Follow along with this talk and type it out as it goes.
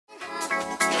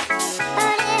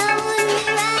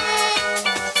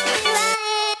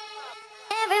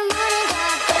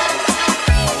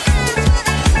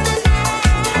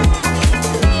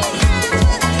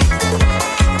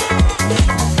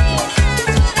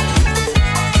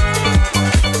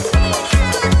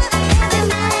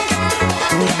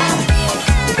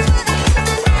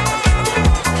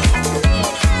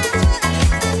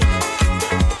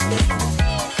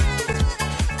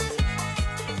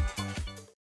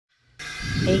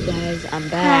Hey guys, I'm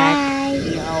back. Hi.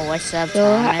 Yo, what's up, So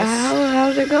Thomas?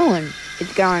 how's it going?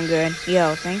 It's going good.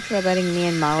 Yo, thanks for letting me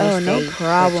and Molly Oh, no stay for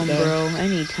problem, today. bro.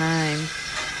 Anytime.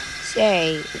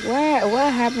 Say,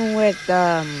 what happened with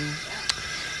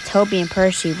Toby and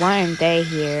Percy? Why aren't they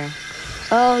here?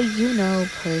 Oh, you know,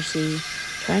 Percy,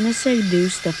 trying to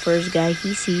seduce the first guy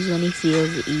he sees when he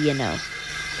feels E.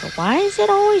 But why is it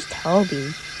always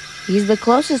Toby? He's the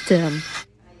closest to him.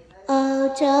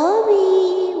 Oh,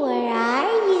 Toby, where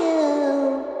are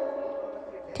you?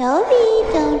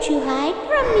 Toby, don't you hide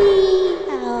from me.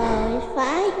 I'll always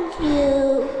find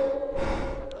you.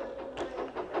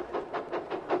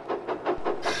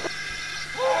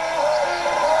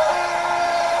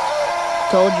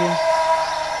 Told you.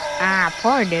 Ah,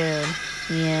 poor dude.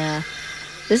 Yeah.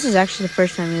 This is actually the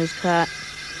first time he was caught.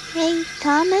 Hey,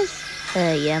 Thomas,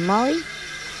 Yeah, Molly?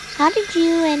 how did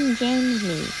you and James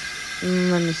meet?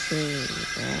 Let me see.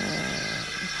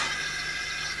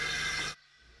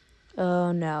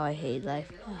 Oh, now I hate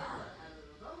life.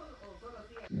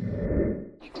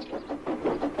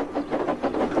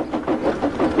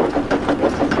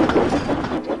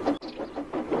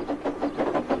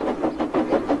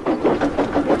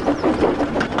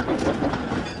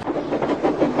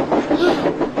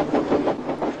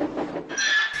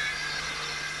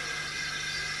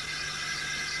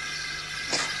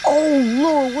 Oh,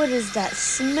 Lord, what is that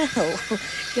smell?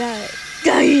 God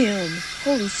damn.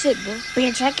 Holy shit, bro.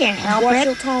 Bitch, I can't help Watch it.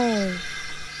 your tone.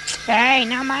 Hey,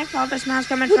 not my fault. The smell's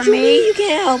coming What from you me. mean you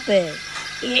can't help it?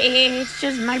 It's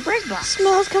just my brick box.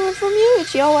 Smells coming from you.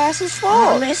 It's your ass's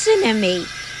Oh, fault. listen to me.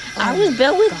 I Oh was my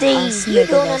built with God, these. I You smell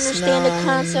don't that understand the smell.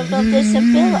 concept of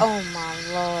disability. Oh my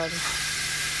lord.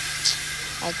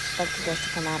 I expected this to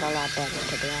come out a lot better,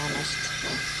 to be honest.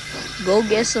 Go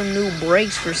get some new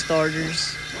brakes for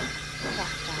starters.